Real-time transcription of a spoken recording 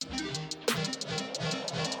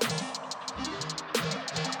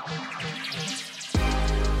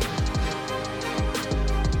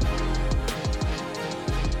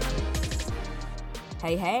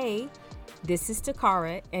Hey, this is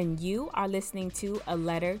Takara, and you are listening to A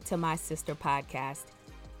Letter to My Sister podcast.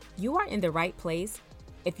 You are in the right place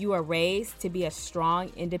if you are raised to be a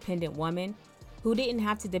strong, independent woman who didn't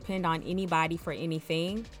have to depend on anybody for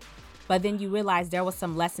anything, but then you realize there were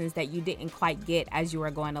some lessons that you didn't quite get as you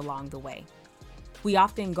were going along the way. We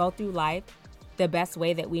often go through life the best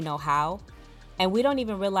way that we know how, and we don't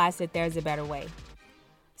even realize that there's a better way.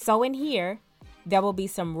 So in here, there will be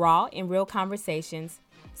some raw and real conversations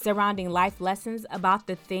surrounding life lessons about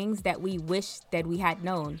the things that we wish that we had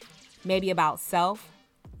known, maybe about self,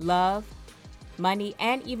 love, money,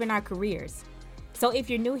 and even our careers. So if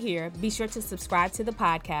you're new here, be sure to subscribe to the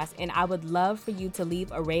podcast, and I would love for you to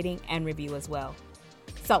leave a rating and review as well.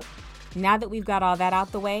 So now that we've got all that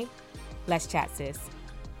out the way, let's chat, sis.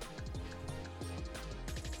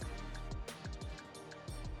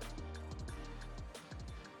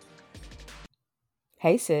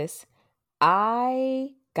 Hey, sis.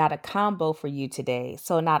 I got a combo for you today.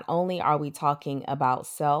 So not only are we talking about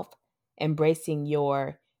self, embracing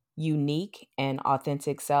your unique and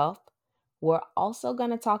authentic self, we're also going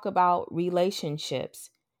to talk about relationships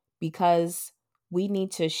because we need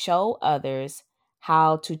to show others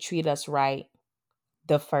how to treat us right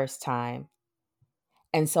the first time.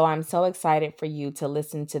 And so I'm so excited for you to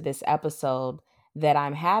listen to this episode that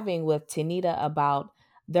I'm having with Tanita about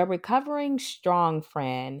the recovering strong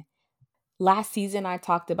friend. Last season, I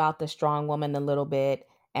talked about the strong woman a little bit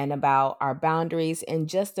and about our boundaries and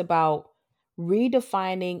just about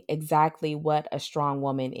redefining exactly what a strong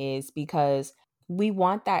woman is because we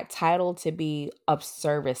want that title to be of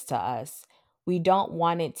service to us. We don't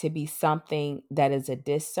want it to be something that is a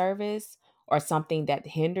disservice or something that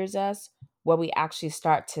hinders us, where we actually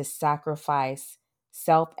start to sacrifice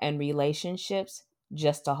self and relationships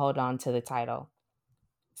just to hold on to the title.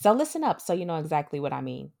 So listen up so you know exactly what I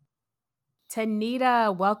mean.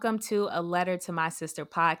 Tanita, welcome to A Letter to My Sister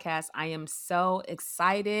podcast. I am so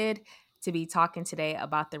excited to be talking today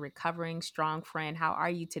about the recovering strong friend. How are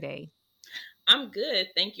you today? I'm good.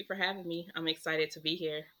 Thank you for having me. I'm excited to be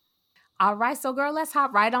here. All right, so girl, let's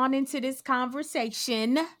hop right on into this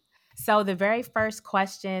conversation. So the very first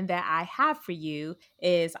question that I have for you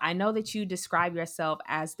is, I know that you describe yourself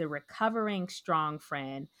as the recovering strong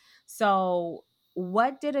friend. So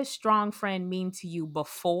what did a strong friend mean to you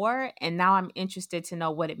before? And now I'm interested to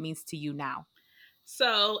know what it means to you now.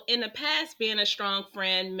 So, in the past, being a strong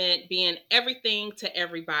friend meant being everything to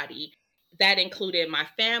everybody. That included my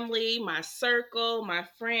family, my circle, my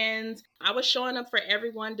friends. I was showing up for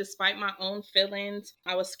everyone despite my own feelings.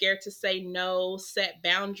 I was scared to say no, set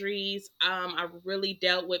boundaries. I really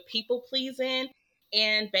dealt with people pleasing.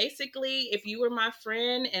 And basically, if you were my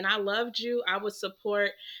friend and I loved you, I would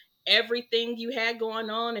support everything you had going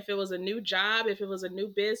on. If it was a new job, if it was a new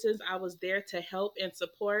business, I was there to help and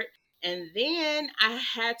support. And then I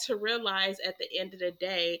had to realize at the end of the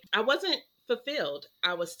day, I wasn't fulfilled.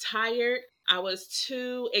 I was tired. I was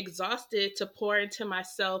too exhausted to pour into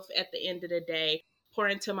myself at the end of the day, pour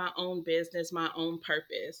into my own business, my own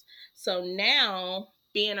purpose. So now,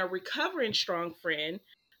 being a recovering strong friend,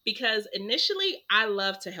 because initially I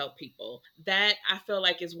love to help people. That I feel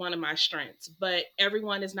like is one of my strengths, but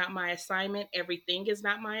everyone is not my assignment. Everything is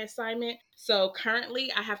not my assignment. So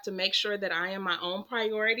currently I have to make sure that I am my own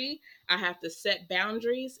priority. I have to set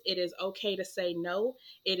boundaries. It is okay to say no.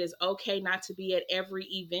 It is okay not to be at every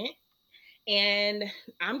event. And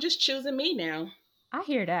I'm just choosing me now. I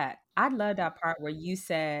hear that. I love that part where you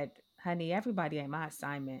said, honey, everybody ain't my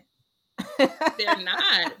assignment. They're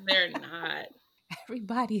not. They're not.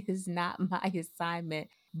 Everybody is not my assignment.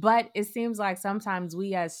 But it seems like sometimes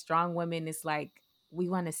we as strong women, it's like we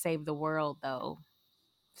want to save the world though.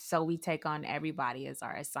 So we take on everybody as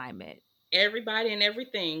our assignment. Everybody and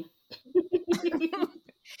everything. There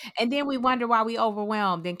And then we wonder why we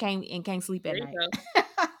overwhelmed and can't sleep at you night. go.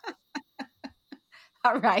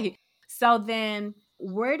 All right. So then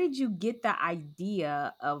where did you get the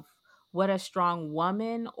idea of what a strong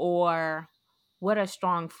woman or what a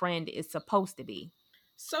strong friend is supposed to be?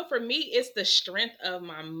 So for me, it's the strength of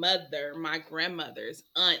my mother, my grandmothers,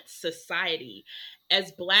 aunts, society.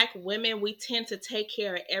 As Black women, we tend to take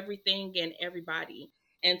care of everything and everybody.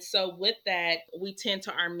 And so, with that, we tend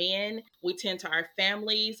to our men, we tend to our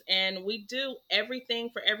families, and we do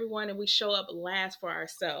everything for everyone and we show up last for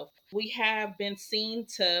ourselves. We have been seen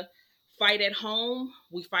to fight at home,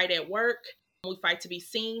 we fight at work, we fight to be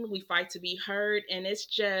seen, we fight to be heard, and it's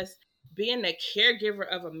just being the caregiver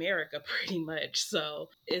of America, pretty much. So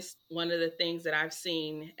it's one of the things that I've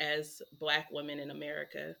seen as Black women in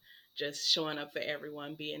America, just showing up for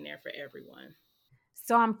everyone, being there for everyone.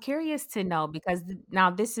 So I'm curious to know because now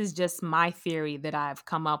this is just my theory that I've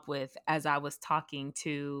come up with as I was talking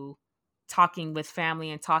with family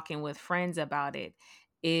and talking with friends about it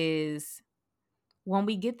is when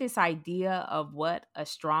we get this idea of what a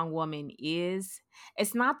strong woman is,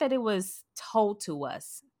 it's not that it was told to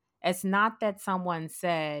us. It's not that someone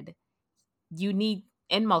said, you need,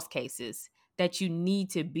 in most cases, that you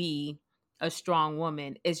need to be a strong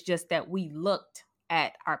woman. It's just that we looked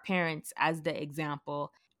at our parents as the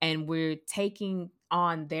example and we're taking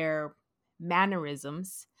on their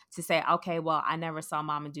mannerisms to say, okay, well, I never saw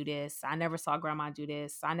mama do this. I never saw grandma do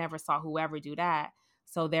this. I never saw whoever do that.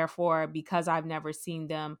 So therefore, because I've never seen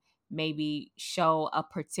them maybe show a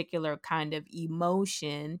particular kind of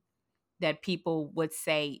emotion that people would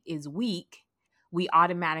say is weak, we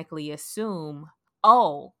automatically assume,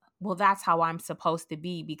 oh, well, that's how I'm supposed to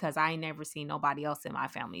be because I ain't never seen nobody else in my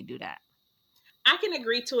family do that. I can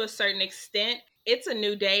agree to a certain extent. It's a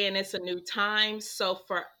new day and it's a new time. So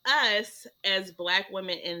for us as Black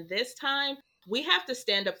women in this time, we have to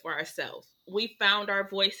stand up for ourselves. We found our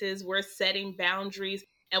voices, we're setting boundaries,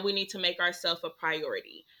 and we need to make ourselves a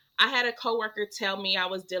priority. I had a coworker tell me I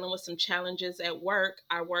was dealing with some challenges at work.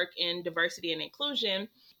 I work in diversity and inclusion,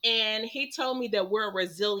 and he told me that we're a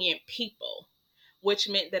resilient people, which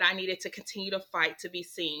meant that I needed to continue to fight to be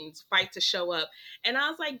seen, fight to show up. And I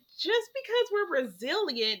was like, just because we're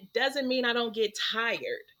resilient doesn't mean I don't get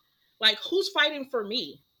tired. Like, who's fighting for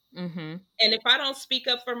me? Mm-hmm. And if I don't speak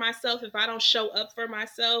up for myself, if I don't show up for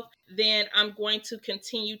myself, then I'm going to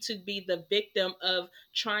continue to be the victim of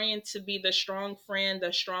trying to be the strong friend,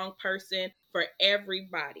 the strong person for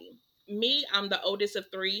everybody. Me, I'm the oldest of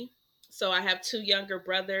three. So I have two younger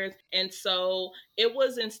brothers. And so it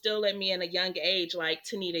was instilled in me in a young age like,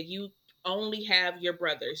 Tanita, you only have your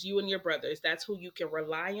brothers, you and your brothers. That's who you can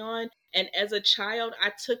rely on. And as a child,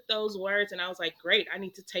 I took those words and I was like, great, I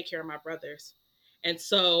need to take care of my brothers. And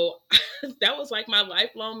so that was like my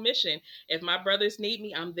lifelong mission. If my brothers need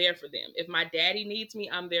me, I'm there for them. If my daddy needs me,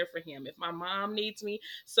 I'm there for him. If my mom needs me.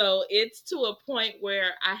 So it's to a point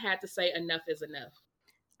where I had to say enough is enough.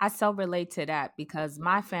 I so relate to that because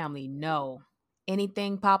my family know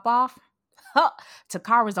anything pop off,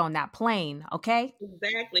 Takara's on that plane, okay?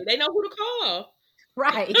 Exactly. They know who to call.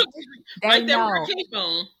 Right. They Right there where I know. came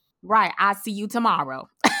from. Right. I see you tomorrow.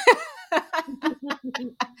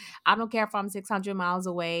 I don't care if I'm 600 miles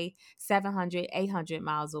away, 700, 800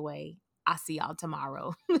 miles away. I see y'all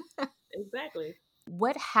tomorrow. Exactly.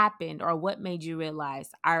 What happened or what made you realize,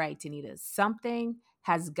 all right, Tanita, something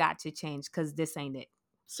has got to change because this ain't it?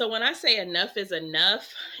 So when I say enough is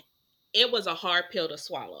enough, it was a hard pill to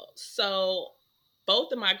swallow. So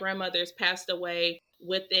both of my grandmothers passed away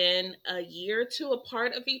within a year or two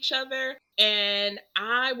apart of each other. And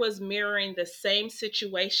I was mirroring the same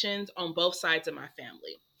situations on both sides of my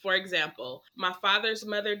family. For example, my father's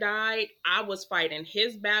mother died. I was fighting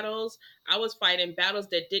his battles. I was fighting battles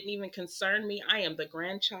that didn't even concern me. I am the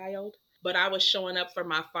grandchild, but I was showing up for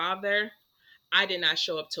my father. I did not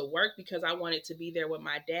show up to work because I wanted to be there with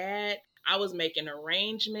my dad. I was making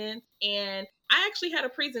arrangements, and I actually had a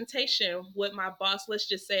presentation with my boss. Let's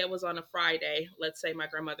just say it was on a Friday. Let's say my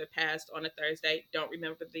grandmother passed on a Thursday. Don't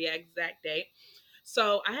remember the exact date.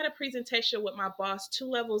 So I had a presentation with my boss 2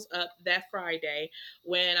 levels up that Friday.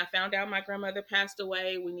 When I found out my grandmother passed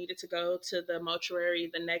away, we needed to go to the mortuary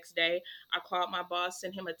the next day. I called my boss,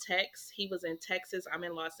 sent him a text. He was in Texas. I'm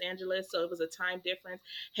in Los Angeles. So it was a time difference.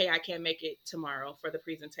 Hey, I can't make it tomorrow for the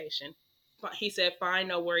presentation. He said, fine,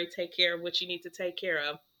 no worry. Take care of what you need to take care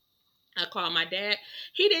of. I called my dad.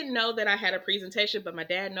 He didn't know that I had a presentation, but my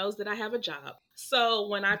dad knows that I have a job. So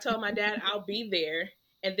when I told my dad I'll be there,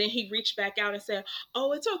 and then he reached back out and said,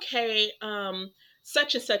 "Oh, it's okay.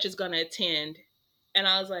 Such and such is going to attend." And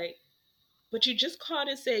I was like, "But you just called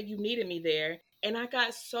and said you needed me there." And I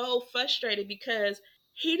got so frustrated because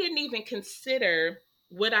he didn't even consider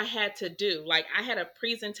what I had to do. Like, I had a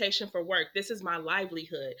presentation for work. This is my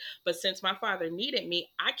livelihood. But since my father needed me,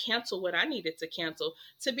 I canceled what I needed to cancel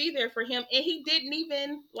to be there for him. And he didn't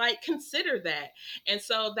even like consider that. And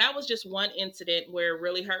so that was just one incident where it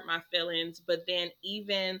really hurt my feelings. But then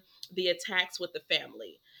even the attacks with the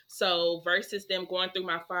family. So versus them going through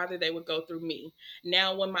my father, they would go through me.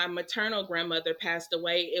 Now, when my maternal grandmother passed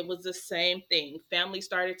away, it was the same thing. Family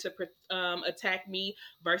started to attack me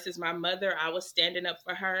versus my mother. I was standing up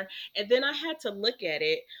for her. And then I had to look at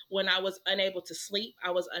it when I was unable to sleep.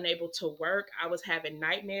 I was unable to work. I was having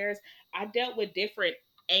nightmares. I dealt with different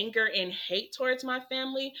anger and hate towards my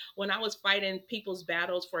family when I was fighting people's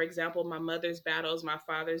battles, for example, my mother's battles, my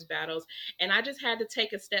father's battles. And I just had to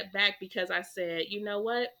take a step back because I said, you know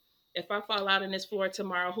what? If I fall out in this floor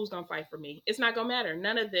tomorrow, who's going to fight for me? It's not going to matter.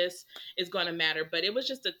 None of this is going to matter. But it was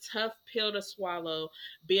just a tough pill to swallow,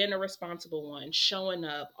 being a responsible one, showing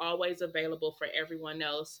up, always available for everyone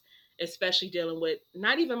else, especially dealing with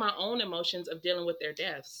not even my own emotions of dealing with their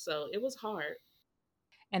deaths. So it was hard.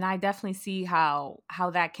 And I definitely see how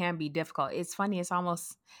that can be difficult. It's funny. It's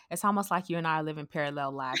almost like you and I are living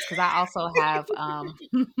parallel lives because I also have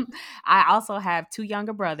I also have two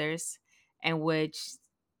younger brothers, in which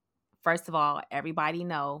first of all everybody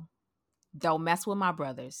know don't mess with my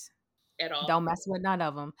brothers. At all. Don't mess with none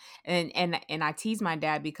of them. And I tease my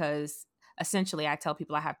dad because essentially I tell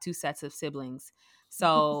people I have two sets of siblings.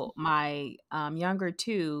 So my younger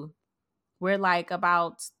two, we're like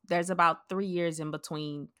about there's about 3 years in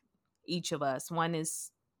between each of us. One is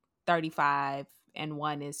 35 and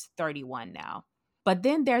one is 31 now. But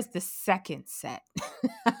then there's the second set.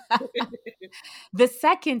 The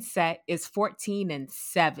second set is 14 and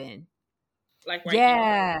 7. Like right now.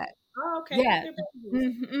 Yeah. Oh, okay. Yeah. They're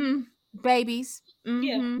babies. Hmm. Babies.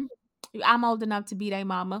 Yeah. Hmm. I'm old enough to be their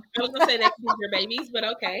mama. I was going to say they could be your babies, but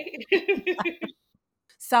okay.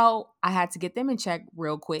 So I had to get them in check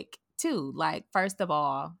real quick too. Like, first of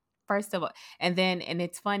all, and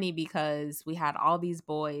it's funny because we had all these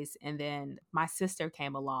boys, and then my sister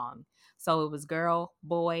came along. So it was girl,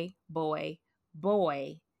 boy, boy,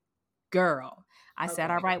 boy, girl. I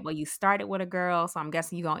said, all Okay. right, well, you started with a girl, so I'm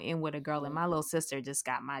guessing you're going to end with a girl. And my little sister just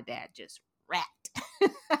got my dad just wrapped.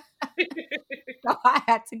 So I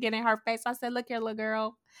had to get in her face. I said, look here, little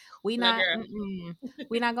girl, we Look, not, girl. mm-mm,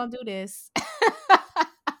 we not going to do this.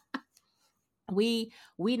 We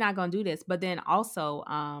not gonna do this. But then also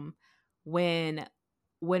when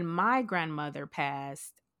when my grandmother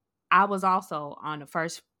passed, I was also on the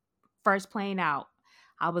first plane out.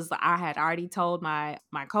 I had already told my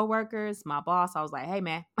coworkers, my boss. I was like, hey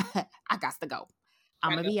man, I got to go,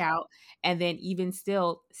 I'm Gotta gonna go. be out. And then even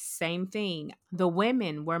still, same thing, the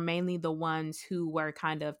women were mainly the ones who were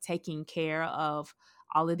kind of taking care of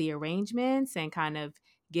all of the arrangements and kind of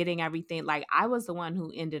getting everything. Like, I was the one who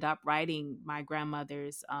ended up writing my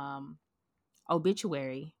grandmother's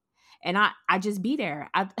obituary. And I just be there.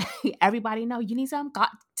 Everybody know, you need something,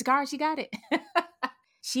 Takara, she got it.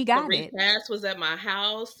 She The got it. repast was at my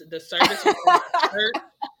house. The service was in my church.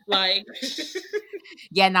 Like,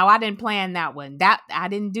 Yeah, no, I didn't plan that one. That I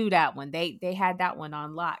didn't do that one. They had that one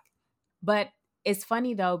on lock. But it's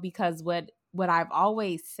funny though, because what I've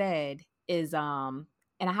always said is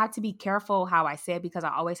and I have to be careful how I say it because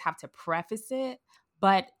I always have to preface it.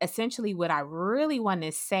 But essentially what I really want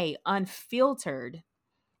to say unfiltered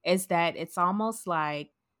is that it's almost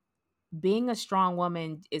like being a strong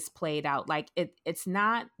woman is played out. Like, it's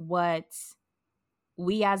not what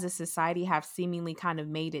we as a society have seemingly kind of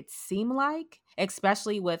made it seem like,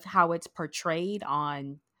 especially with how it's portrayed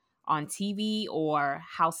on TV, or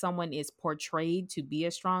how someone is portrayed to be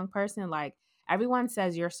a strong person. Like, everyone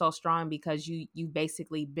says you're so strong because you've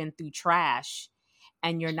basically been through trash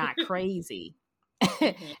and you're not crazy.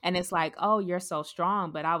 mhm. And it's like, oh, you're so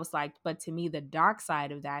strong. But I was like, but to me, the dark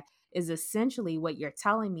side of that is essentially what you're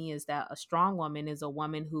telling me is that a strong woman is a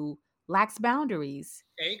woman who lacks boundaries,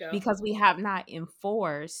 There you go. because we have not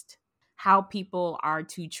enforced how people are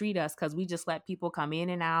to treat us, because we just let people come in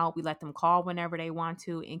and out. We let them call whenever they want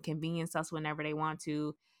to, inconvenience us whenever they want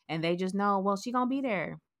to, and they just know, well, she's gonna be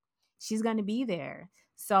there, she's gonna be there.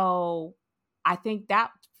 So I think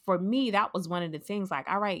that, for me, that was one of the things. Like,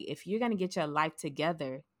 all right, if you're gonna get your life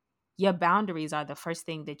together, your boundaries are the first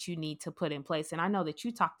thing that you need to put in place. And I know that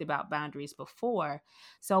you talked about boundaries before.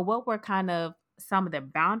 So what were kind of some of the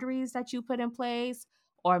boundaries that you put in place,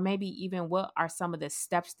 or maybe even what are some of the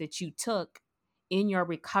steps that you took in your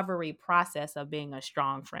recovery process of being a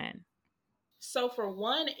strong friend? So for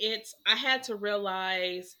one, it's I had to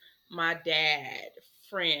realize my dad,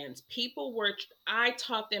 friends, people were I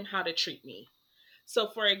taught them how to treat me. So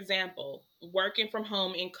for example, working from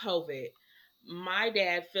home in COVID, my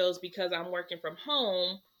dad feels because I'm working from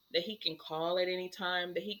home that he can call at any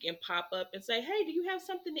time, that he can pop up and say, "Hey, do you have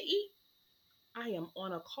something to eat?" I am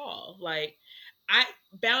on a call. Like, I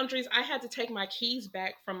boundaries, I had to take my keys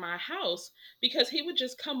back from my house because he would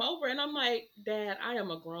just come over and I'm like, Dad, I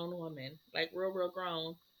am a grown woman. Like, real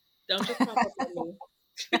grown. Don't just pop up on me.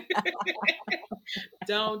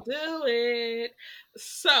 Don't do it.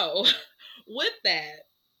 So with that,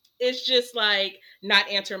 it's just like not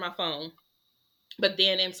answering my phone. But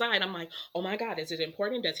then inside, I'm like, oh my God, is it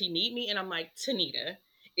important? Does he need me? And I'm like, Tanita,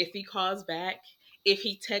 if he calls back If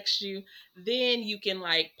he texts you, then you can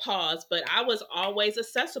like pause. But I was always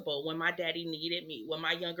accessible when my daddy needed me, when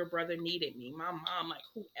my younger brother needed me, my mom, like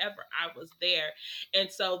whoever, I was there.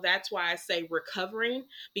 And so that's why I say recovering,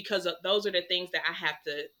 because those are the things that I have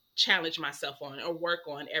to challenge myself on or work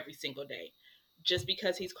on every single day. Just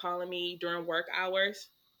because he's calling me during work hours,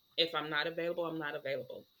 if I'm not available, I'm not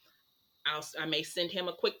available. I may send him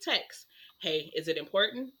a quick text. Hey, is it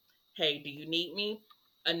important? Hey, do you need me?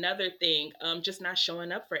 Another thing, just not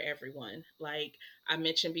showing up for everyone. Like I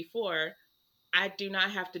mentioned before, I do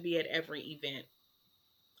not have to be at every event.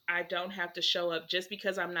 I don't have to show up. Just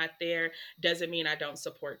because I'm not there doesn't mean I don't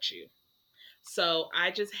support you. So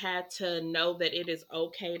I just had to know that it is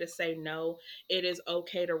okay to say no. It is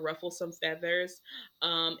okay to ruffle some feathers.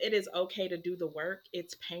 It is okay to do the work.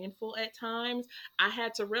 It's painful at times. I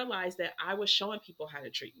had to realize that I was showing people how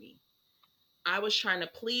to treat me. I was trying to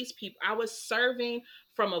please people. I was serving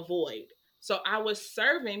from a void. So I was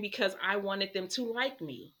serving because I wanted them to like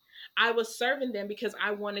me. I was serving them because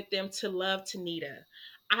I wanted them to love Tanita.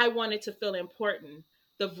 I wanted to feel important.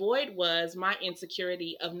 The void was my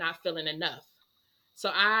insecurity of not feeling enough.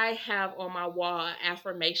 So I have on my wall an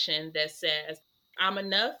affirmation that says, I'm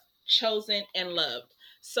enough, chosen, and loved.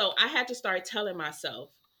 So I had to start telling myself,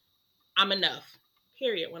 I'm enough,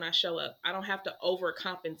 period, when I show up. I don't have to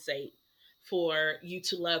overcompensate for you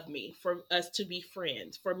to love me, for us to be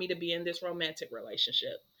friends, for me to be in this romantic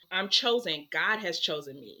relationship. I'm chosen. God has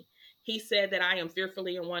chosen me. He said that I am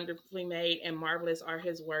fearfully and wonderfully made, and marvelous are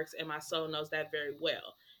his works, and my soul knows that very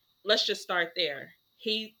well. Let's just start there.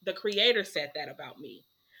 The creator, said that about me.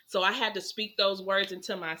 So I had to speak those words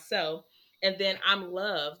into myself, and then I'm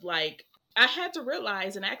loved. Like, I had to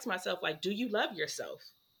realize and ask myself, like, do you love yourself?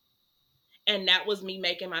 And that was me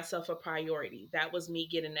making myself a priority. That was me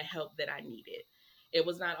getting the help that I needed. It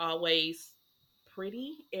was not always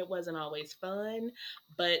pretty, it wasn't always fun,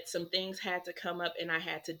 but some things had to come up and I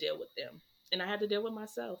had to deal with them. And I had to deal with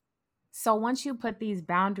myself. So once you put these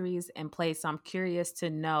boundaries in place, I'm curious to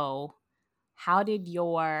know, how did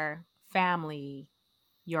your family,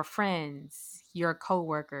 your friends, your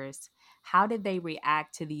coworkers, how did they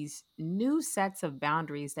react to these new sets of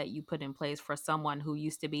boundaries that you put in place for someone who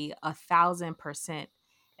used to be 1,000%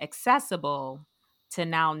 accessible to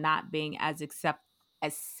now not being as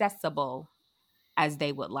accessible as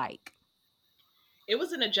they would like? It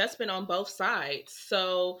was an adjustment on both sides.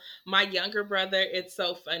 So my younger brother, it's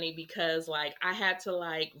so funny because like I had to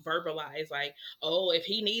like verbalize like, oh, if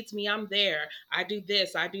he needs me, I'm there. I do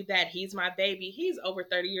this, I do that. He's my baby. He's over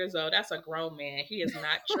 30 years old. That's a grown man. He is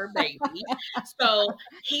not your baby. So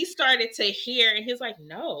he started to hear and he's like,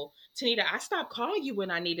 no, Tanita, I stopped calling you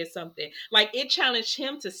when I needed something. Like it challenged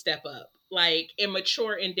him to step up, like and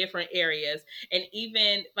mature in different areas. And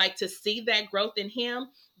even like to see that growth in him,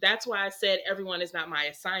 that's why I said everyone is not my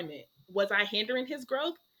assignment. Was I hindering his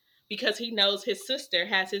growth? Because he knows his sister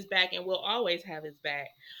has his back and will always have his back.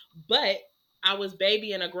 But I was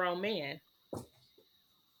babying a grown man.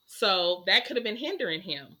 So that could have been hindering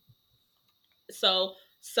him. So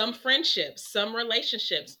some friendships, some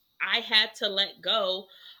relationships, I had to let go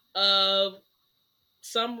of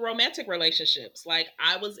some romantic relationships. Like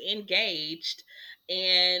I was engaged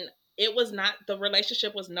and the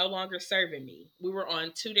relationship was no longer serving me. We were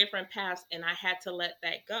on two different paths and I had to let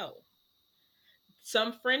that go.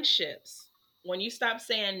 Some friendships, when you stop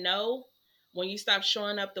saying no, when you stop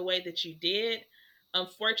showing up the way that you did,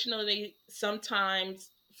 unfortunately, sometimes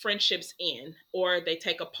friendships end or they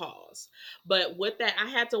take a pause. But with that, I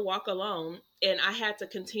had to walk alone and I had to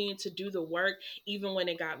continue to do the work even when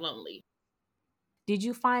it got lonely. Did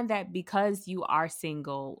you find that because you are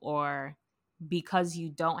single or because you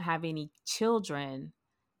don't have any children,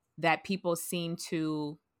 that people seem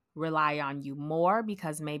to rely on you more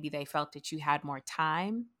because maybe they felt that you had more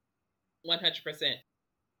time? 100%.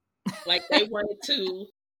 Like they wanted to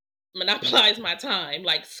monopolize my time,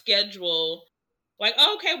 like schedule, like,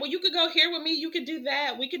 oh, okay, well, you could go here with me, you could do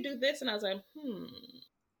that, we could do this. And I was like,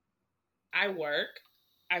 I work.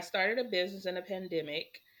 I started a business in a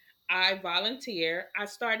pandemic. I volunteer. I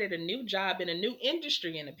started a new job in a new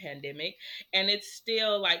industry in a pandemic. And it's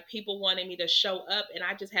still like people wanted me to show up. And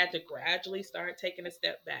I just had to gradually start taking a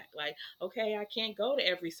step back. Like, okay, I can't go to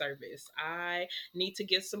every service. I need to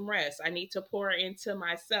get some rest. I need to pour into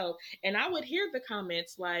myself. And I would hear the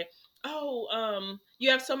comments like, oh, you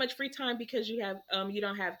have so much free time because you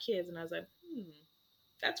don't have kids. And I was like,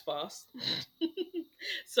 that's false.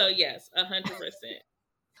 So yes, 100%.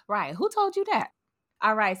 Right. Who told you that?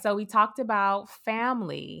 All right. So we talked about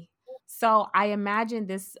family. So I imagine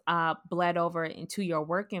this bled over into your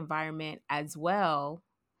work environment as well.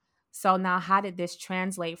 So now how did this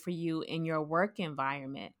translate for you in your work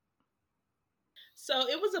environment? So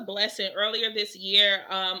it was a blessing. Earlier this year,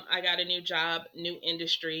 I got a new job, new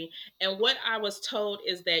industry. And what I was told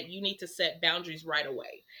is that you need to set boundaries right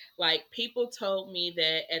away. Like people told me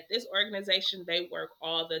that at this organization, they work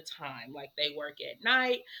all the time. Like they work at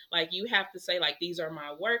night. Like you have to say, like, these are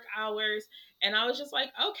my work hours. And I was just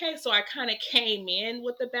like, okay. So I kind of came in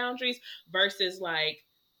with the boundaries versus like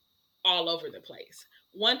all over the place.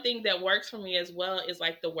 One thing that works for me as well is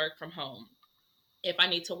like the work from home. If I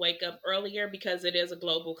need to wake up earlier because it is a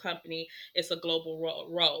global company, it's a global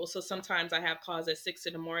role. So sometimes I have calls at 6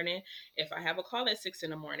 in the morning. If I have a call at 6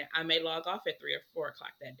 in the morning, I may log off at 3 or 4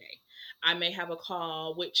 o'clock that day. I may have a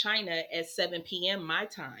call with China at 7 p.m. my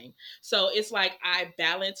time. So it's like I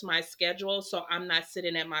balance my schedule so I'm not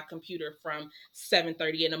sitting at my computer from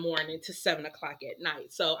 7:30 in the morning to 7 o'clock at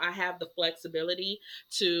night. So I have the flexibility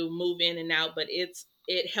to move in and out, but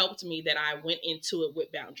it helped me that I went into it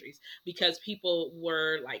with boundaries because people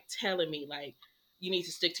were like telling me like you need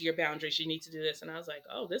to stick to your boundaries, you need to do this, and I was like,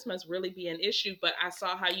 oh, this must really be an issue. But I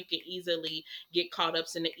saw how you could easily get caught up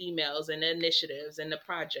in the emails and the initiatives and the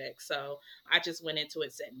projects, so I just went into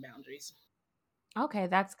it setting boundaries. Okay,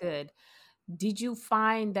 that's good. Did you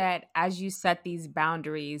find that as you set these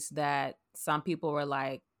boundaries that some people were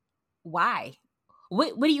like, "Why?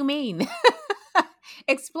 What do you mean?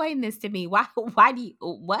 Explain this to me. Why do you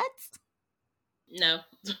what?" No.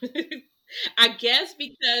 I guess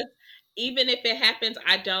because even if it happens,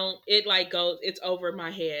 I don't, it like goes, it's over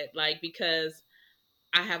my head, like because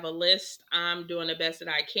I have a list. I'm doing the best that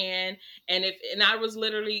I can. And I was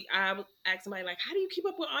literally, I would ask somebody, like, how do you keep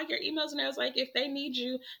up with all your emails? And I was like, if they need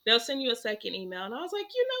you, they'll send you a second email. And I was like,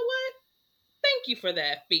 you know what? Thank you for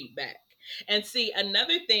that feedback. And see,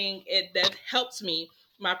 another thing that helps me,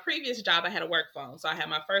 my previous job, I had a work phone. So I had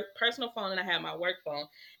my first personal phone and I had my work phone.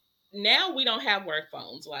 Now we don't have work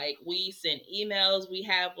phones. Like we send emails, we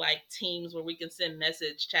have like teams where we can send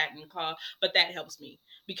message, chat, and call. But that helps me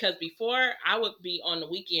because before I would be on the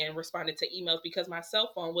weekend responding to emails because my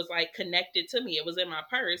cell phone was like connected to me. It was in my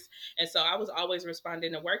purse, and so I was always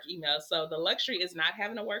responding to work emails. So the luxury is not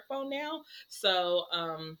having a work phone now. So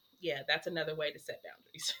yeah, that's another way to set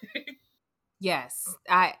boundaries. Yes.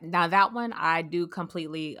 I now that one I do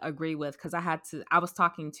completely agree with because I was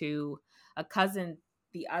talking to a cousin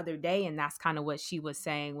the other day and that's kind of what she was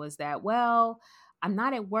saying was that, well, I'm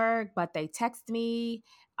not at work, but they text me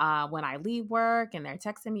when I leave work and they're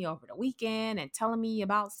texting me over the weekend and telling me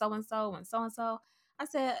about so and so and so and so. I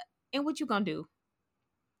said, and what you gonna do?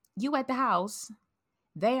 You at the house,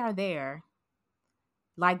 they are there.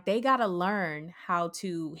 Like they gotta learn how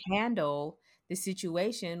to handle the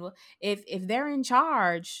situation. Well, if they're in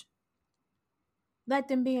charge, let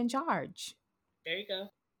them be in charge. There you go.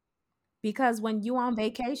 Because when you on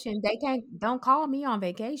vacation, they can't don't call me on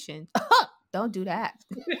vacation. Don't do that.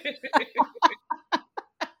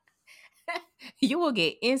 You will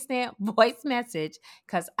get instant voice message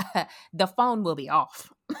because the phone will be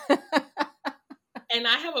off. And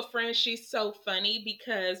I have a friend, she's so funny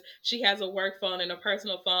because she has a work phone and a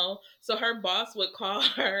personal phone. So her boss would call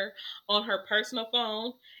her on her personal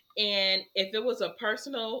phone. And if it was a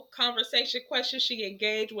personal conversation question she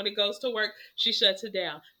engaged when it goes to work, she shuts it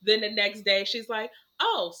down. Then the next day, she's like,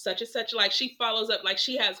 oh, such and such. Like she follows up, like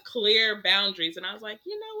she has clear boundaries. And I was like,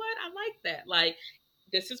 you know what? I like that. Like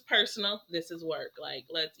this is personal, this is work. Like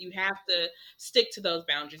let's you have to stick to those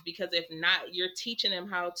boundaries because if not, you're teaching them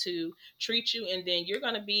how to treat you and then you're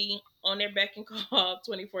gonna be on their beck and call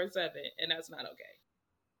 24/7 and that's not okay.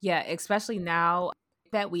 Yeah, especially now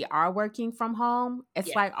that we are working from home, it's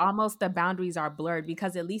Yeah. like almost the boundaries are blurred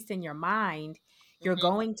because at least in your mind, you're Hmm.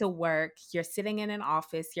 going to work, you're sitting in an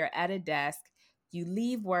office, you're at a desk, you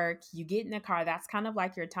leave work, you get in the car, that's kind of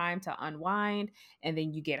like your time to unwind, and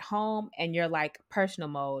then you get home and you're like personal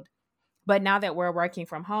mode. But now that we're working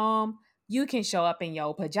from home, you can show up in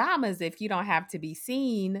your pajamas if you don't have to be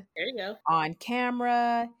seen There you go. on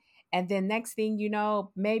camera. And then next thing you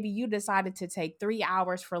know, maybe you decided to take 3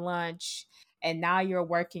 hours for lunch and now you're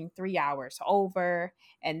working 3 hours over.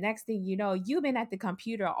 And next thing you know, you've been at the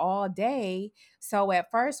computer all day. So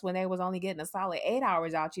at first, when they was only getting a solid 8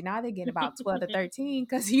 hours out, you now they're getting about 12 to 13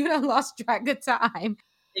 because you done lost track of time.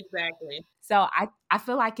 Exactly. So I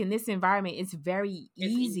feel like in this environment, it's very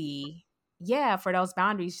It's easy. easy, yeah, for those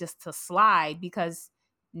boundaries just to slide because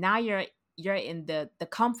now you're in the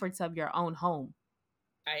comforts of your own home.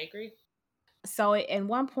 I agree. So at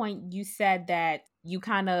one point you said that you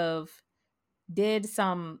kind of did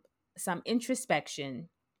some introspection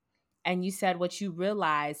and you said what you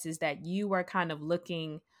realized is that you were kind of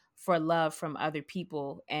looking for love from other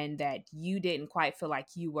people and that you didn't quite feel like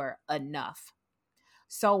you were enough.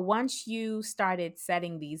 So once you started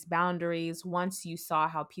setting these boundaries, once you saw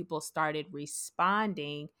how people started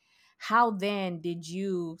responding, how then did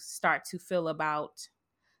you start to feel about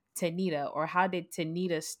Tanita, or how did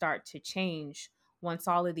Tanita start to change once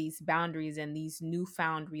all of these boundaries and these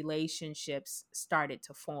newfound relationships started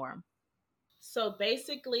to form? So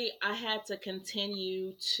basically, I had to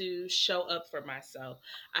continue to show up for myself.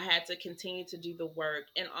 I had to continue to do the work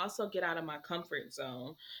and also get out of my comfort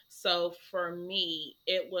zone. So for me,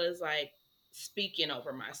 it was like speaking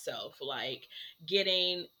over myself, like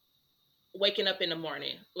getting waking up in the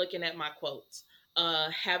morning, looking at my quotes,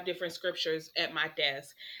 have different scriptures at my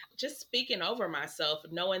desk, just speaking over myself,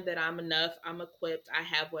 knowing that I'm enough, I'm equipped, I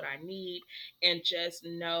have what I need, and just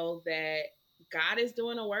know that God is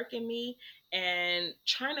doing a work in me and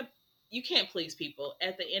trying to. You can't please people.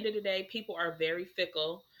 At the end of the day, people are very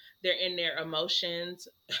fickle. They're in their emotions.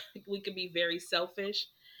 We could be very selfish.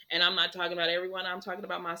 And I'm not talking about everyone, I'm talking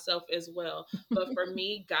about myself as well. But for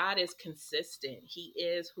me, God is consistent. He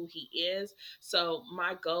is who He is. So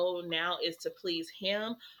my goal now is to please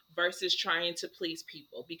Him versus trying to please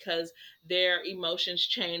people because their emotions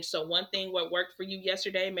change. So one thing what worked for you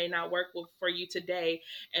yesterday may not work for you today.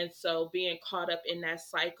 And so being caught up in that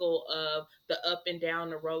cycle of the up and down,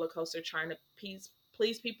 the roller coaster, trying to please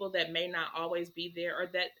people that may not always be there or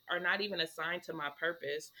that are not even assigned to my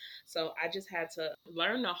purpose. So I just had to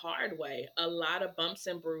learn the hard way. A lot of bumps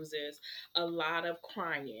and bruises, a lot of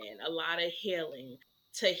crying, a lot of healing.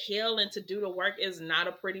 To heal and to do the work is not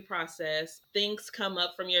a pretty process. Things come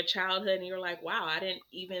up from your childhood and you're like, wow, I didn't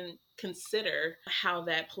even consider how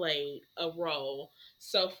that played a role.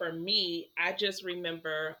 So for me, I just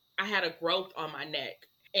remember I had a growth on my neck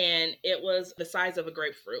and it was the size of a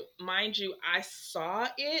grapefruit. Mind you, I saw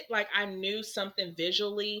it, like I knew something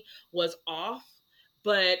visually was off,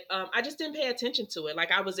 but I just didn't pay attention to it.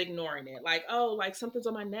 Like I was ignoring it. Like, oh, like something's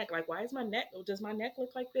on my neck. Like, why is my neck? Does my neck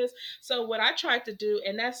look like this? So what I tried to do,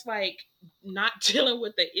 and that's like not dealing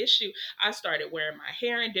with the issue. I started wearing my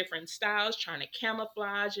hair in different styles, trying to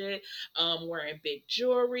camouflage it, wearing big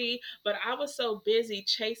jewelry. But I was so busy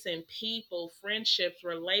chasing people, friendships,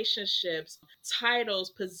 relationships, titles,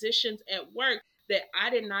 positions at work that I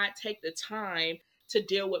did not take the time to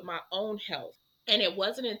deal with my own health. And it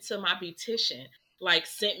wasn't until my beautician like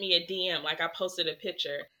sent me a DM, like I posted a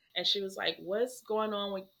picture and she was like, what's going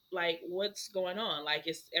on with like what's going on? Like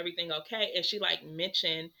is everything okay? And she like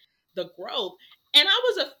mentioned the growth. And I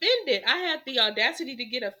was offended. I had the audacity to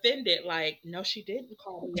get offended. Like, no, she didn't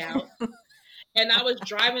call me out. And I was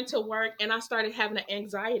driving to work and I started having an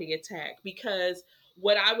anxiety attack because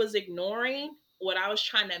what I was ignoring, what I was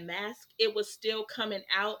trying to mask, it was still coming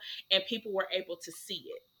out and people were able to see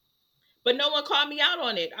it. But no one called me out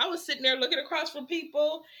on it. I was sitting there looking across from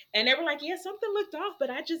people and they were like, yeah, something looked off,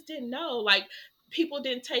 but I just didn't know. Like people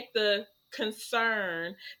didn't take the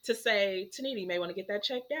concern to say, Tanita, you may want to get that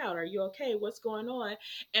checked out. Are you okay? What's going on?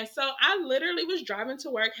 And so I literally was driving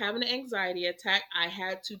to work having an anxiety attack. I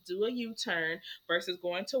had to do a U-turn versus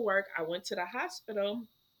going to work. I went to the hospital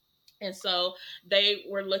and so they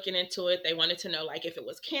were looking into it. They wanted to know like if it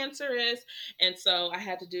was cancerous. And so I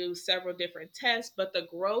had to do several different tests, but the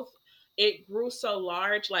growth, it grew so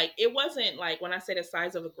large. Like it wasn't like when I say the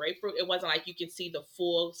size of a grapefruit, it wasn't like you can see the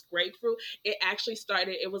full grapefruit. It actually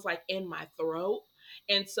started, it was like in my throat.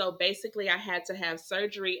 And so basically I had to have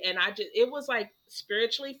surgery and it was like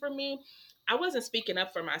spiritually for me, I wasn't speaking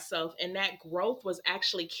up for myself and that growth was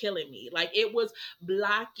actually killing me. Like it was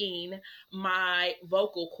blocking my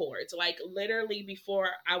vocal cords. Like literally before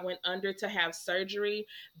I went under to have surgery,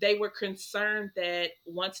 they were concerned that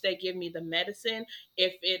once they give me the medicine,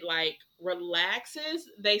 if it like relaxes,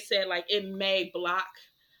 they said like it may block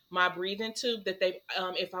my breathing tube that they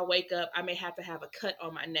if I wake up, I may have to have a cut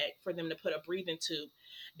on my neck for them to put a breathing tube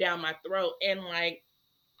down my throat. And like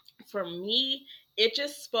for me, it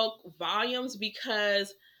just spoke volumes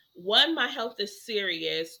because one, my health is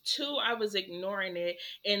serious. Two, I was ignoring it.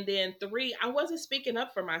 And then three, I wasn't speaking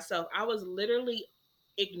up for myself. I was literally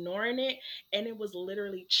ignoring it and it was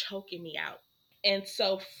literally choking me out. And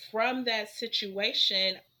so from that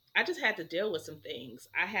situation, I just had to deal with some things.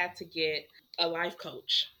 I had to get a life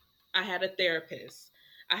coach. I had a therapist.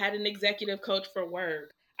 I had an executive coach for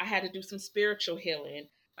work. I had to do some spiritual healing.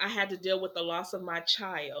 I had to deal with the loss of my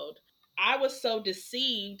child. I was so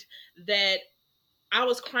deceived that I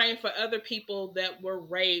was crying for other people that were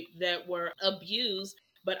raped, that were abused,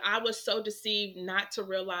 but I was so deceived not to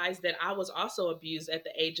realize that I was also abused at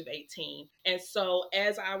the age of 18. And so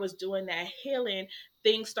as I was doing that healing,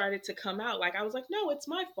 things started to come out. Like I was like, no, it's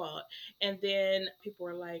my fault. And then people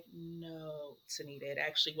were like, no, Tanita, it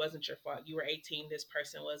actually wasn't your fault. You were 18. This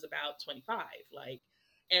person was about 25. Like,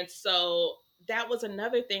 and so that was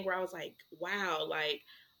another thing where I was like, wow, like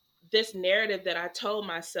this narrative that I told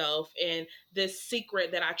myself and this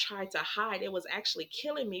secret that I tried to hide, it was actually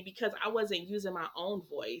killing me because I wasn't using my own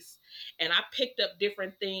voice. And I picked up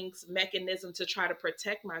different things, mechanisms to try to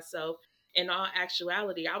protect myself. In all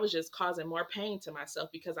actuality, I was just causing more pain to myself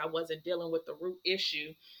because I wasn't dealing with the root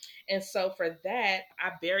issue. And so for that,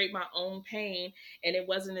 I buried my own pain. And it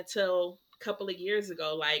wasn't until a couple of years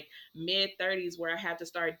ago, like mid 30s, where I had to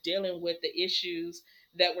start dealing with the issues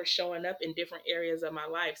that were showing up in different areas of my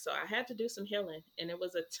life. So I had to do some healing, and it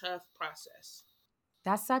was a tough process.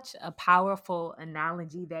 That's such a powerful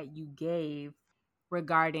analogy that you gave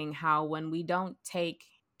regarding how when we don't take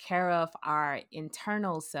care of our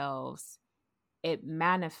internal selves, it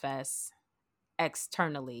manifests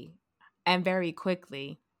externally and very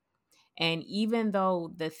quickly. And even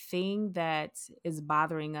though the thing that is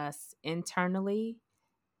bothering us internally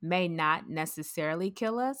may not necessarily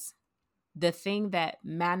kill us, the thing that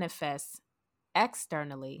manifests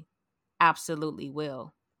externally absolutely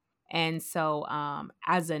will. And so,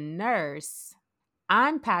 as a nurse,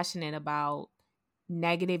 I'm passionate about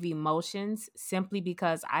negative emotions simply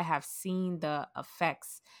because I have seen the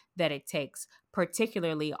effects that it takes,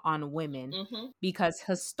 particularly on women. Mm-hmm. Because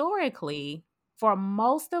historically, for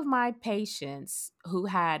most of my patients who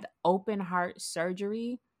had open heart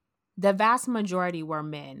surgery, the vast majority were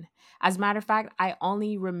men. As a matter of fact, I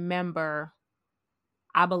only remember,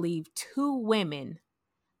 I believe, two women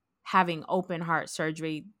having open heart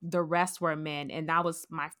surgery. The rest were men. And that was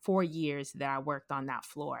my 4 years that I worked on that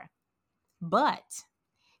floor. But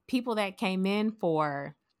people that came in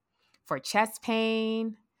for chest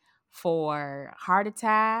pain, for heart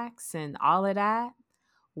attacks and all of that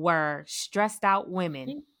were stressed out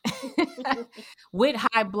women with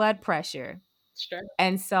high blood pressure. Stress.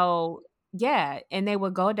 And so, yeah, and they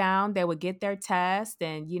would go down, they would get their test,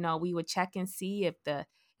 and we would check and see if the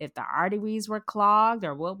arteries were clogged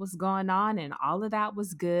or what was going on, and all of that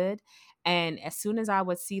was good. And as soon as I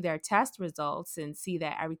would see their test results and see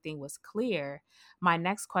that everything was clear, my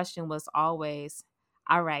next question was always,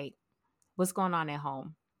 all right, what's going on at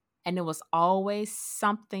home? And there was always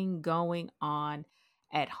something going on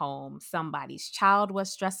at home. Somebody's child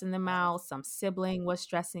was stressing them Wow. out, some sibling was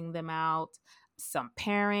stressing them out, some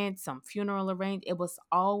parent, some funeral arranged. It was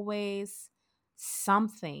always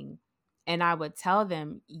something. And I would tell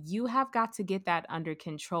them, you have got to get that under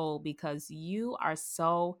control because you are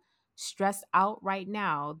so stressed out right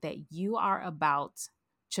now that you are about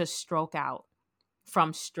to stroke out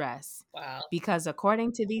from stress. Wow. Because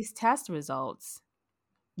according to these test results,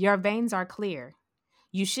 your veins are clear.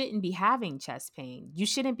 You shouldn't be having chest pain. You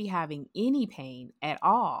shouldn't be having any pain at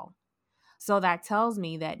all. So that tells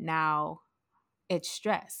me that now it's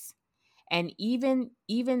stress. And even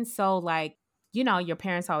so, like, your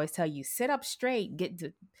parents always tell you sit up straight, get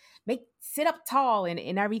to sit up tall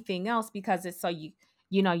and everything else because it's so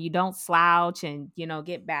you don't slouch and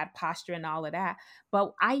get bad posture and all of that.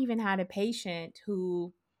 But I even had a patient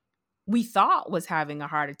who we thought was having a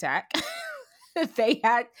heart attack. They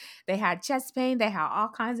had chest pain, they had all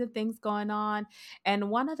kinds of things going on, and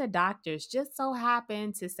one of the doctors just so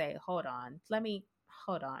happened to say, hold on,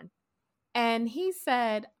 and he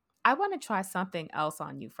said, I want to try something else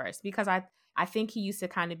on you first, because I think he used to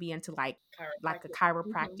kind of be into like a Chiropractic. Mm-hmm.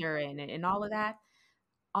 chiropractor and all of that.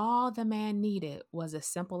 All the man needed was a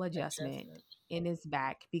simple adjustment Adjustment. in his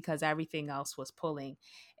back because everything else was pulling.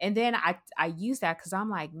 And then I use that because I'm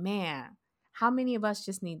like, man, how many of us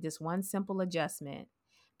just need this one simple adjustment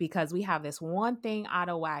because we have this one thing out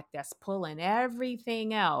of whack that's pulling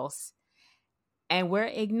everything else, and we're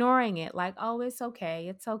ignoring it like, oh, it's okay,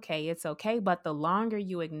 it's okay, it's okay. But the longer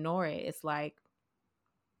you ignore it, it's like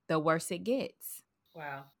the worse it gets.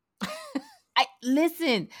 Wow.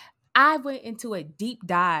 Listen, I went into a deep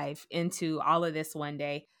dive into all of this one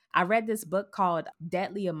day. I read this book called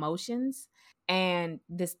Deadly Emotions, and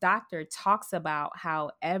this doctor talks about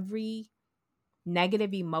how every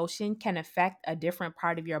negative emotion can affect a different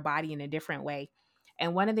part of your body in a different way.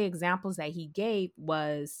 And one of the examples that he gave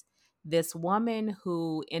was this woman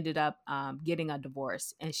who ended up getting a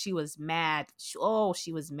divorce, and she was mad.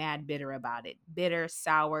 She was mad, bitter about it, bitter,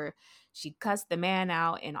 sour. She cussed the man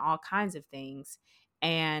out and all kinds of things.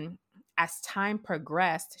 And as time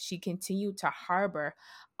progressed, she continued to harbor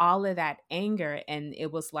all of that anger. And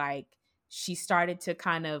it was like she started to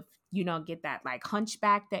kind of, get that like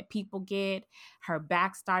hunchback that people get. Her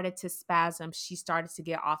back started to spasm. She started to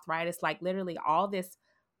get arthritis, like literally all this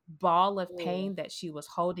ball of Ooh. pain that she was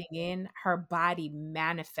holding in, her body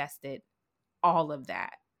manifested all of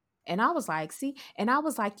that. And I was like, see, and I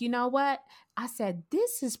was like, you know what? I said,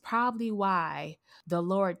 this is probably why the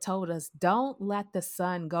Lord told us, don't let the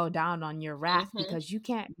sun go down on your wrath, Mm-hmm. because you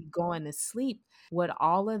can't be going to sleep with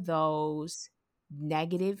all of those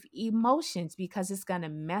negative emotions, because it's going to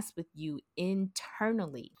mess with you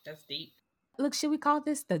internally. That's deep. Look, should we call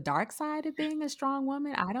this the dark side of being a strong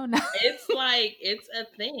woman? I don't know. It's like it's a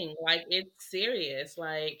thing. Like it's serious.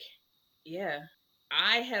 Like, yeah.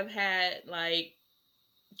 I have had like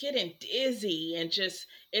getting dizzy and just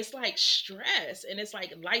it's like stress and it's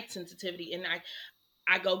like light sensitivity and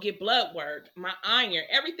I go get blood work, my iron,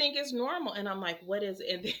 everything is normal and I'm like, what is it?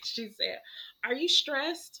 And then she said, are you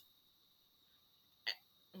stressed?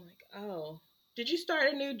 I'm like, oh, did you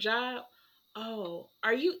start a new job? Oh,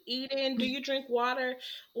 are you eating? Do you drink water?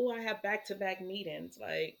 Oh, I have back to back meetings.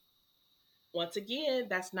 Like, once again,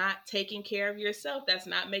 that's not taking care of yourself. That's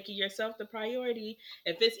not making yourself the priority.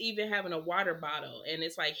 If it's even having a water bottle and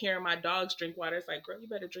it's like hearing my dogs drink water, it's like, girl, you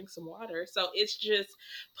better drink some water. So it's just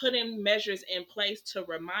putting measures in place to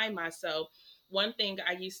remind myself. One thing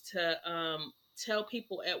I used to tell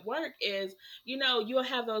people at work is, you'll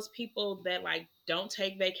have those people that like don't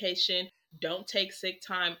take vacation, don't take sick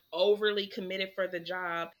time, overly committed for the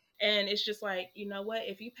job. And it's just like, you know what?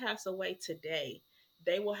 If you pass away today,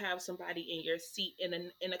 they will have somebody in your seat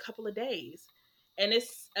in a couple of days. And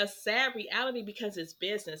it's a sad reality because it's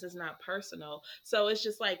business, it's not personal. So it's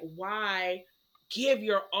just like, why give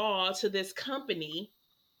your all to this company?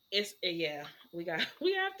 It's yeah, we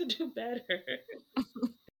have to do better.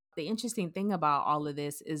 The interesting thing about all of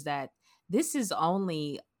this is that this is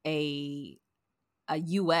only a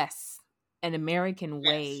US, an American Yes.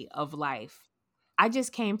 way of life. I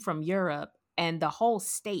just came from Europe, and the whole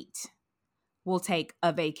state will take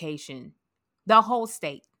a vacation. The whole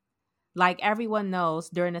state. Like everyone knows,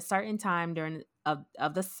 during a certain time during of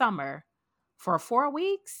the summer, for 4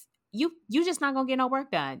 weeks, you just not gonna get no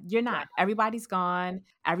work done. You're Wow. not. Everybody's gone.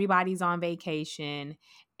 Everybody's on vacation.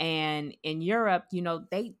 And in Europe,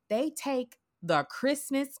 they take the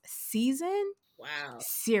Christmas season Wow.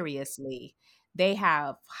 seriously. They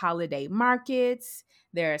have holiday markets.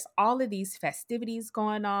 There's all of these festivities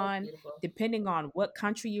going So on. beautiful. Depending on what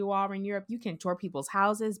country you are in Europe, you can tour people's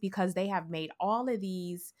houses because they have made all of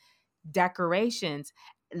these decorations.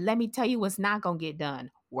 Let me tell you what's not going to get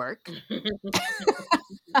done: work.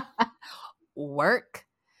 Work.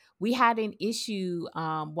 We had an issue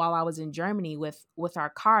while I was in Germany with our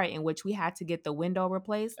car, in which we had to get the window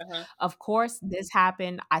replaced. Uh-huh. Of course, this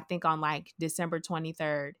happened, I think, on like December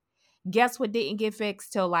 23rd. Guess what didn't get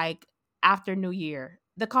fixed till like after New Year?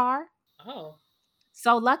 The car. Oh.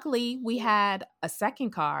 So luckily we had a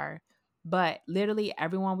second car, but literally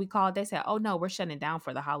everyone we called, they said, "Oh no, we're shutting down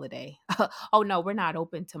for the holiday." "Oh no, we're not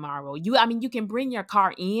open tomorrow." You can bring your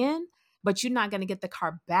car in, but you're not going to get the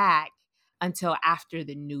car back until after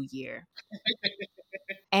the new year.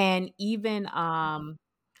 And even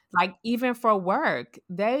like even for work,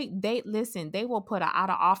 they listen, they will put an out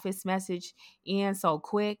of office message in so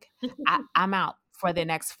quick. I'm out for the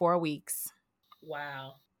next 4 weeks.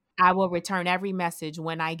 Wow. I will return every message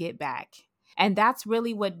when I get back. And that's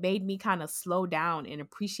really what made me kind of slow down and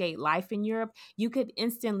appreciate life in Europe. You could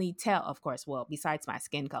instantly tell, of course, well, besides my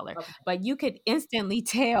skin color, but you could instantly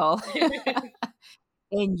tell Okay.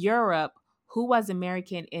 in Europe who was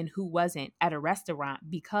American and who wasn't at a restaurant,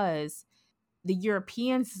 because the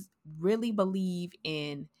Europeans really believe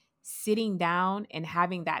in sitting down and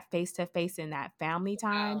having that face to face and that family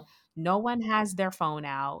time. Wow. No one has their phone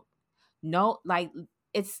out. No, like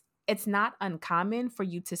it's not uncommon for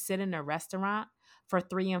you to sit in a restaurant for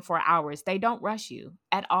 3 and 4 hours. They don't rush you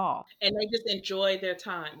at all. And they just enjoy their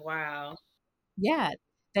time. Wow. Yeah.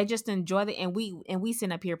 They just enjoy it, and we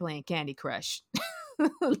sit up here playing Candy Crush,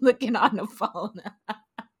 looking on the phone.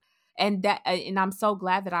 And I'm so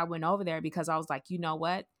glad that I went over there, because I was like, you know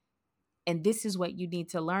what? And this is what you need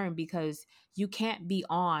to learn, because you can't be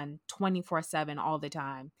on 24/7 all the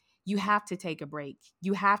time. You have to take a break.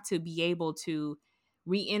 You have to be able to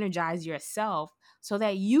re-energize yourself so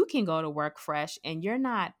that you can go to work fresh, and you're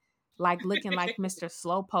not like looking like Mr.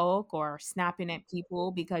 Slowpoke or snapping at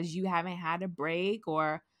people because you haven't had a break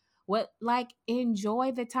or what. Like,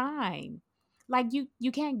 enjoy the time. Like,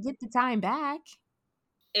 you can't get the time back.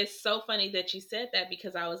 It's so funny that you said that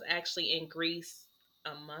because I was actually in Greece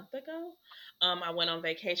a month ago. I went on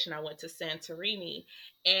vacation. I went to Santorini,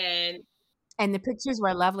 and And the pictures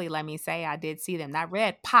were lovely, let me say. I did see them. That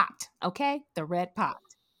red popped, okay? The red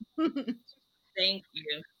popped. thank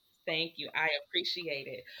you, thank you. I appreciate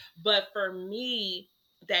it. But for me,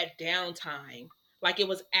 that downtime. like it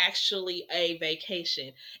was actually a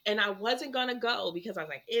vacation. And I wasn't going to go because I was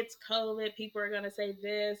like, it's COVID. People are going to say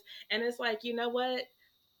this. And it's like, you know what?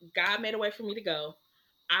 God made a way for me to go.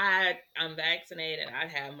 I'm vaccinated. I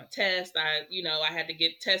have my test. I had to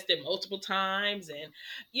get tested multiple times and,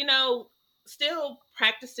 you know, still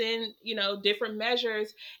practicing, different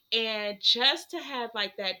measures. And just to have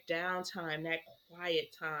like that downtime, that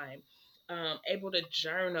quiet time, able to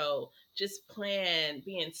journal, just plan,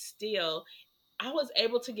 being still, I was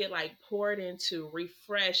able to get like poured into,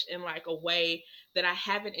 refreshed in like a way that I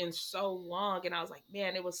haven't in so long. And I was like,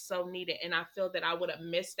 man, it was so needed. And I feel that I would have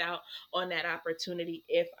missed out on that opportunity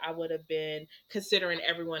if I would have been considering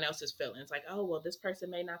everyone else's feelings. Like, oh, well, this person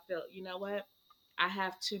may not feel, you know what? I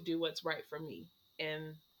have to do what's right for me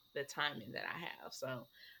in the timing that I have. So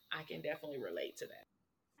I can definitely relate to that.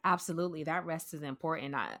 Absolutely. That rest is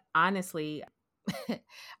important. Honestly,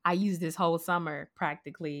 I used this whole summer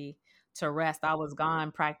practically to rest. I was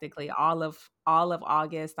gone practically all of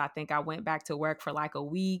August. I think I went back to work for like a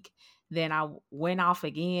week. Then I went off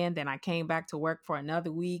again. Then I came back to work for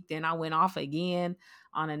another week. Then I went off again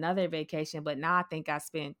on another vacation. But now I think I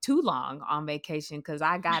spent too long on vacation because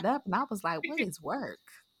I got up and I was like, what is work?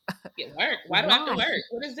 Get work. Why do I have to Why? work?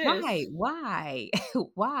 What is Why? this? Why?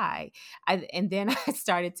 Why? And then I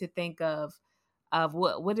started to think of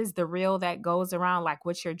what is the reel that goes around, like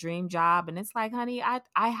what's your dream job, and it's like, honey,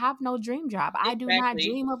 I have no dream job. I do not Exactly.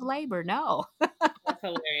 dream of labor. No. That's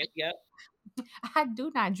hilarious. Yep. I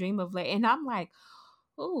do not dream of labor. And I'm like,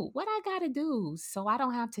 oh, what I got to do so I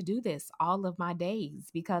don't have to do this all of my days,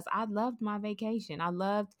 because I loved my vacation. I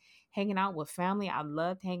loved hanging out with family. I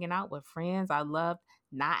loved hanging out with friends. I loved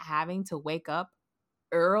not having to wake up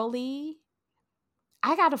early.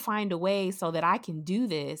 I got to find a way so that I can do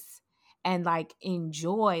this and like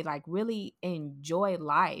enjoy, like really enjoy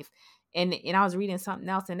life. And I was reading something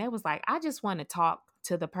else and it was like, I just want to talk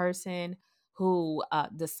to the person who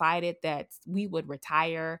decided that we would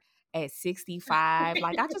retire at 65.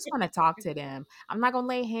 Like, I just want to talk to them. I'm not going to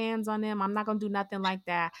lay hands on them. I'm not going to do nothing like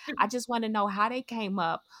that. I just want to know how they came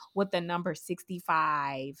up with the number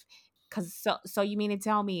 65. Cause so you mean to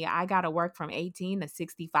tell me I gotta work from 18 to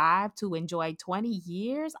 65 to enjoy 20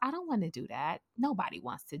 years? I don't want to do that. Nobody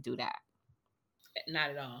wants to do that. Not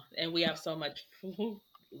at all. And we have so much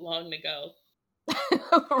long to go.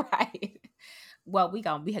 Right. Well, we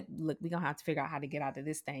gonna have to figure out how to get out of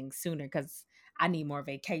this thing sooner because I need more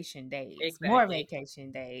vacation days. More Exactly.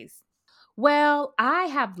 vacation days. Well, I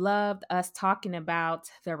have loved us talking about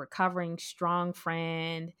the recovering strong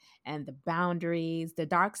friend and the boundaries, the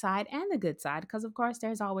dark side and the good side, because of course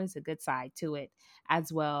there's always a good side to it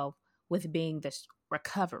as well, with being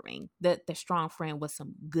recovering, the strong friend with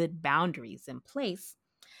some good boundaries in place.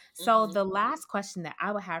 So Hmm. the last question that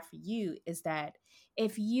I would have for you is that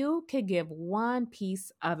if you could give one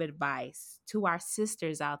piece of advice to our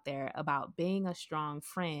sisters out there about being a strong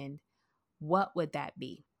friend, what would that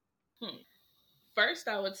be? First,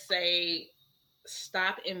 I would say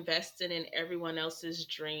stop investing in everyone else's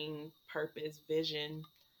dream, purpose, vision,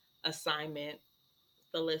 assignment.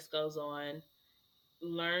 The list goes on.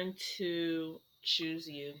 Learn to choose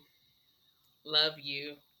you, love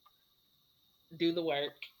you, do the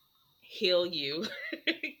work, heal you.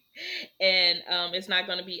 And it's not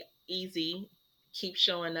going to be easy. Keep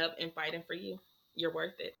showing up and fighting for you. You're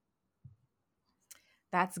worth it.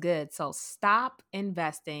 That's good. So stop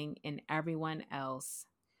investing in everyone else.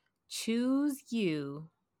 Choose you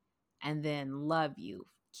and then love you.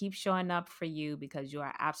 Keep showing up for you because you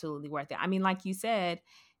are absolutely worth it. I mean, like you said,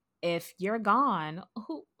 if you're gone,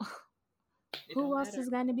 It who don't else matter. is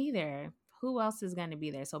going to be there? Who else is going to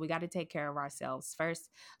be there? So we got to take care of ourselves first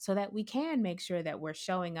so that we can make sure that we're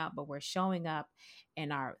showing up, but we're showing up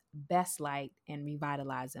in our best light and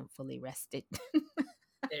revitalized and fully rested.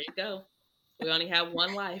 There you go. We only have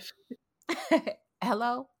one life.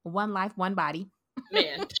 Hello, one life, one body.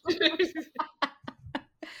 Man.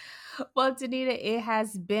 Well, Danita, it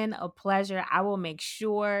has been a pleasure. I will make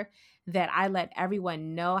sure that I let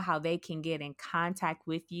everyone know how they can get in contact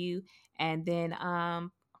with you, and then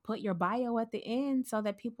put your bio at the end so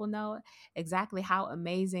that people know exactly how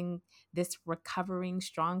amazing this recovering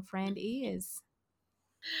strong friend is.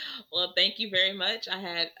 Well, thank you very much. I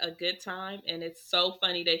had a good time, and it's so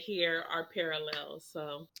funny to hear our parallels.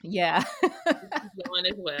 So Yeah. keep going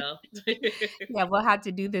as well. Yeah, we'll have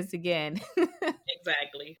to do this again.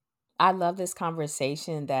 Exactly. I love this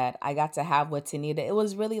conversation that I got to have with Tanita. It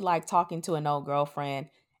was really like talking to an old girlfriend.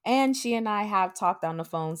 And she and I have talked on the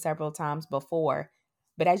phone several times before.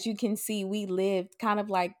 But as you can see, we lived kind of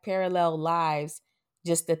like parallel lives,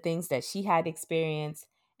 just the things that she had experienced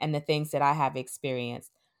and the things that I have experienced.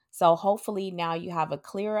 So hopefully now you have a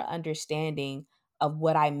clearer understanding of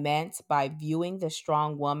what I meant by viewing the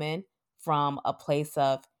strong woman from a place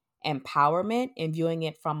of empowerment and viewing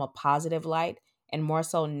it from a positive light, and more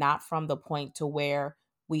so not from the point to where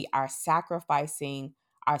we are sacrificing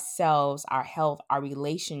ourselves, our health, our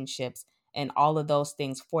relationships, and all of those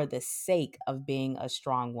things for the sake of being a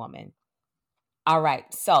strong woman. All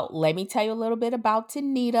right, so let me tell you a little bit about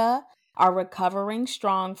Tanita, our recovering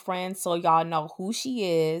strong friend, so y'all know who she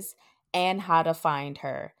is and how to find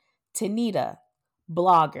her. Tanita,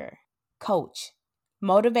 blogger, coach,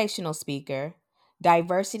 motivational speaker,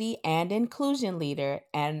 diversity and inclusion leader,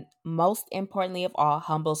 and most importantly of all,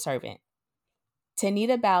 humble servant.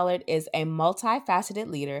 Tanita Ballard is a multifaceted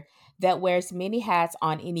leader that wears many hats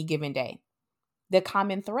on any given day. The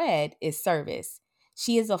common thread is service.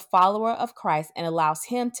 She is a follower of Christ and allows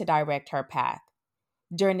Him to direct her path.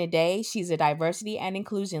 During the day, she's a diversity and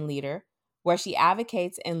inclusion leader, where she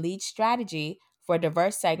advocates and leads strategy for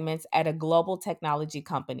diverse segments at a global technology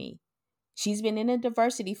company. She's been in the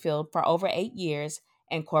diversity field for over 8 years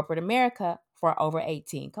and corporate America for over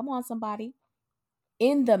 18. Come on, somebody.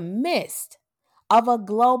 In the midst of a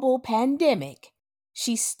global pandemic,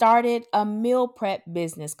 she started a meal prep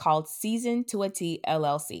business called Season to a T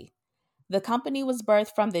LLC. The company was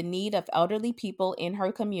birthed from the need of elderly people in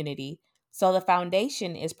her community, so the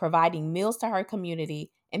foundation is providing meals to her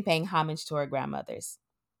community and paying homage to her grandmothers.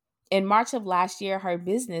 In March of last year, her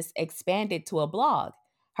business expanded to a blog.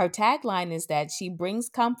 Her tagline is that she brings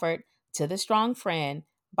comfort to the strong friend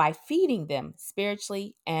by feeding them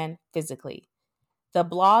spiritually and physically. The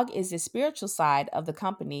blog is the spiritual side of the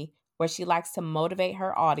company where she likes to motivate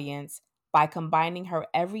her audience by combining her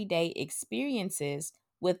everyday experiences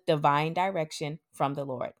with divine direction from the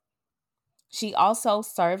Lord. She also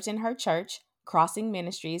serves in her church, Crossing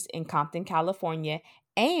Ministries in Compton, California,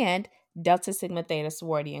 and Delta Sigma Theta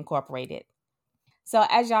Sorority Incorporated. So,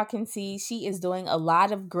 as y'all can see, she is doing a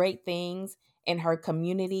lot of great things in her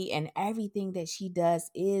community, and everything that she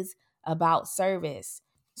does is about service.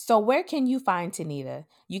 So, where can you find Tanita?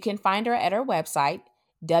 You can find her at her website,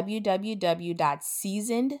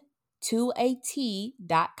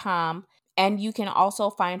 www.seasoned2at.com. And you can also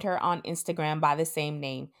find her on Instagram by the same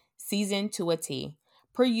name, Season2at.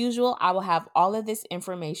 Per usual, I will have all of this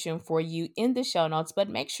information for you in the show notes, but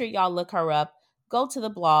make sure y'all look her up. Go to the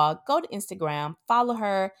blog, go to Instagram, follow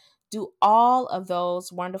her, do all of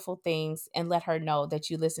those wonderful things, and let her know that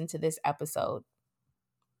you listened to this episode.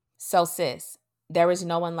 So, sis, there is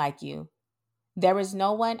no one like you. There is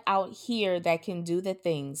no one out here that can do the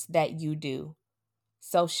things that you do.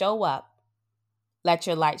 So show up, let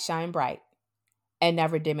your light shine bright, and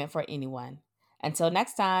never dim it for anyone. Until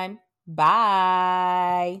next time,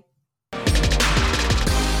 bye.